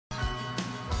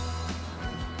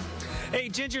Hey,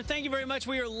 Ginger, thank you very much.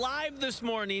 We are live this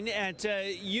morning at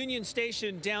Union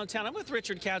Station downtown. I'm with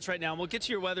Richard Katz right now, and we'll get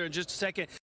to your weather in just a second.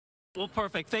 Well,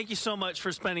 perfect. Thank you so much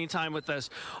for spending time with us.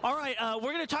 All right,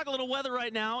 we're going to talk a little weather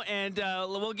right now, and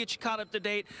we'll get you caught up to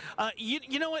date.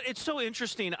 You know what? It's so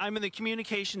interesting. I'm in the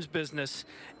communications business,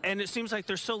 and it seems like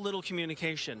there's so little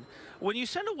communication. When you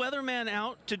send a weatherman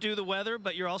out to do the weather,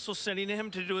 but you're also sending him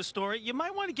to do a story, you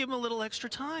might want to give him a little extra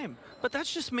time. But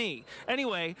that's just me.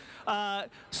 Anyway,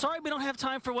 sorry we don't have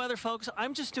time for weather, folks.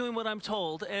 I'm just doing what I'm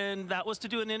told, and that was to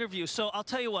do an interview. So I'll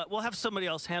tell you what, we'll have somebody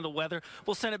else handle weather.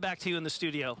 We'll send it back to you in the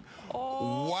studio.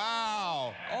 Oh.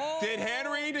 Wow. Oh. Did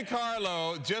Henry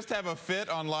DiCarlo just have a fit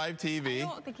on live TV? I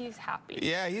don't think he's happy.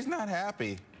 Yeah, he's not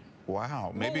happy.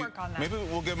 Wow. We'll work on that. Maybe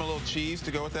we'll give him a little cheese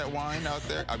to go with that wine out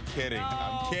there. I'm kidding. No,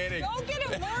 I'm kidding. Don't get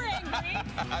him more angry.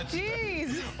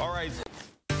 Jeez. All right.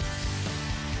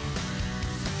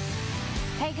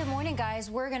 Hey, good morning, guys.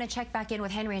 We're going to check back in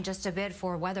with Henry in just a bit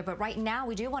for weather. But right now,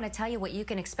 we do want to tell you what you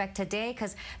can expect today,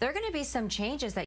 because there are going to be some changes that